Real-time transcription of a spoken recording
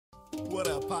What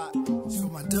up, Pop? You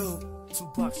my dude.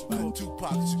 Tupac Shakur.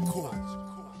 Tupac Shakur.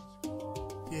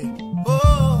 Yeah.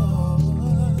 Oh.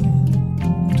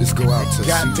 Just go out to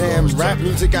goddamn rap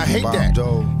music, I hate that.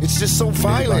 It's just so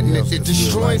violent and it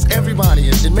destroys everybody.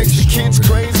 It makes the kids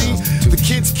crazy. The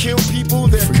kids kill people.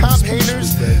 They're cop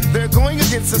haters. They're going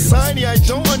against society. I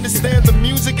don't understand the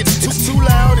music. It's too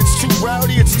loud. It's too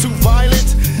rowdy. It's too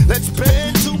violent. Let's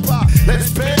ban Tupac.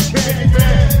 Let's ban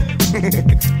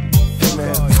Hey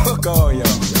man, fuck all y'all.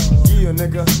 Yeah,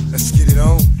 nigga. Let's get it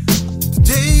on.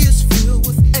 Today is filled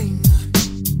with anger.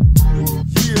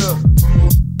 Yeah.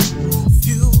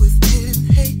 Filled with hidden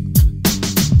hate.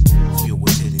 Filled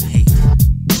with hidden hate.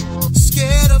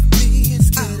 Scared of being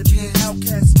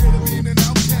outcast. Scared of being an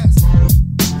outcast.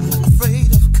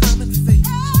 Afraid of coming fate.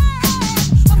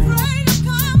 Afraid of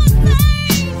coming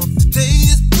fate. Today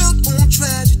is built on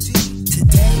tragedy.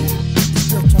 Today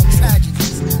is built on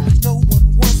tragedies which no one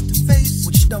wants to face.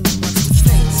 Which no one wants to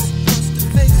face.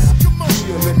 Come on,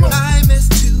 nightmares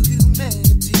to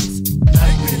humanities.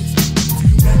 Nightmares to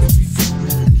humanities.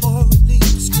 Morally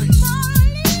disgraced.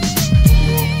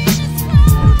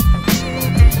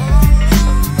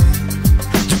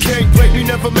 You can't break me,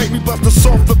 never make me bust a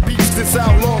softer beats. This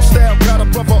outlaw style got a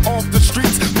brother off the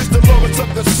streets. Mr. Lawrence up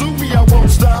to sue me, I won't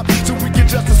stop till we get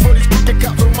justice for these crooked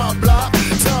cops on my block.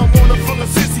 Time Warner full of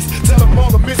sissies, tell them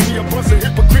all to miss me. A bunch of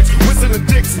hypocrites, whistling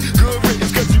Dixie. Good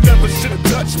riddance, cause you never should've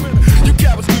touched me. You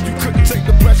cowards knew you couldn't take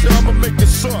the pressure, I'ma make it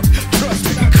soft. Trust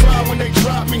me, cry when they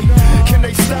drop me. Can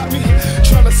they stop me?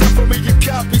 Tryna sell for me your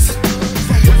copies.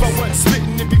 If I wasn't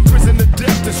spitting, it'd be prison to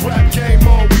death. This rap game,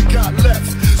 all we got left.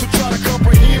 So try to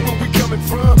comprehend where we coming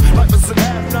from. Life is an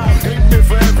half-knife, ain't meant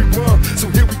for everyone. So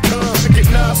here we come, to get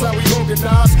knives, how we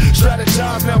organize.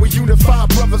 Strategize, now we unify,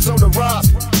 brothers on the rise.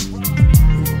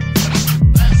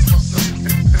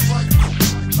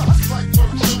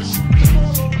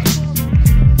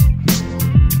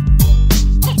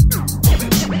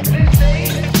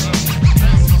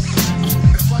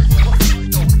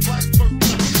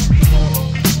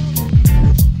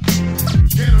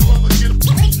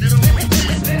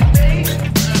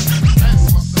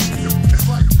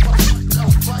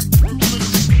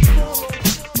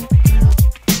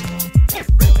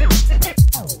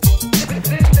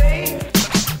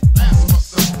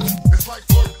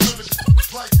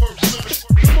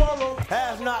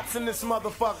 Have-nots in this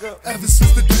motherfucker. Ever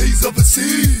since the days of a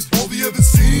seed, all we ever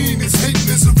seen is hate and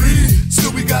misery.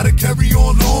 Still we gotta carry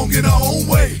on long in our own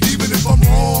way. Even if I'm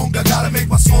wrong, I gotta make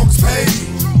my songs pay.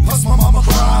 Plus my mama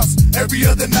cries every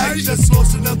other night. Just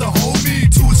lost another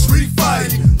homie to a street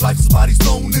fight. Like somebody's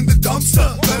thrown in the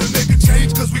dumpster. Better make a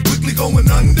change cause we quickly going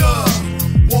under.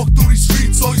 Walk through these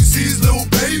streets, all you see is little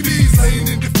babies laying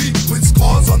in defeat with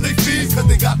scars on their feet cause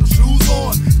they got no shoes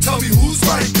on. Tell me who's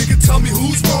right, nigga, tell me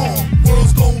who's wrong.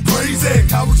 World's going crazy,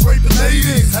 cowards raping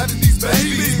ladies, having these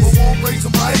babies, but won't raise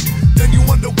them right. Then you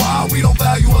wonder why we don't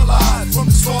value our lives. From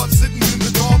the start, sitting in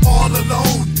the dark all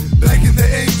alone, begging the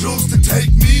angels to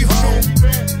take me home.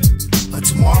 But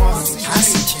tomorrow's I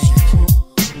see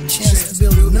change. Chance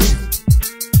to build new.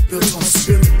 Built on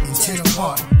spirit, intent of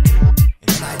heart,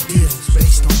 and ideals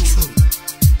based on truth.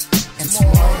 And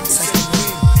tomorrow, second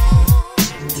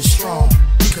real, is strong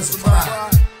because of pride.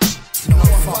 No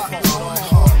fuck with all my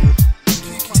heart.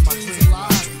 It's my dream.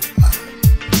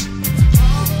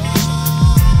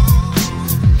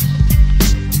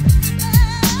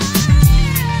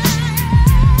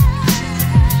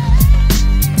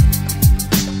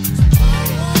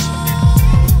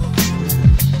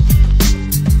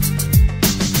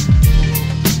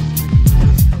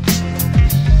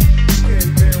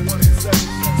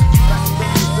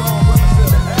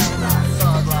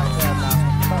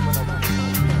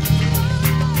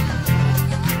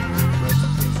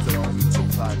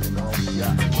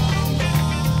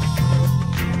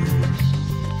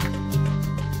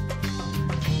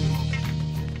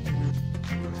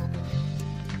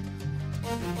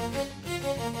 Yeah.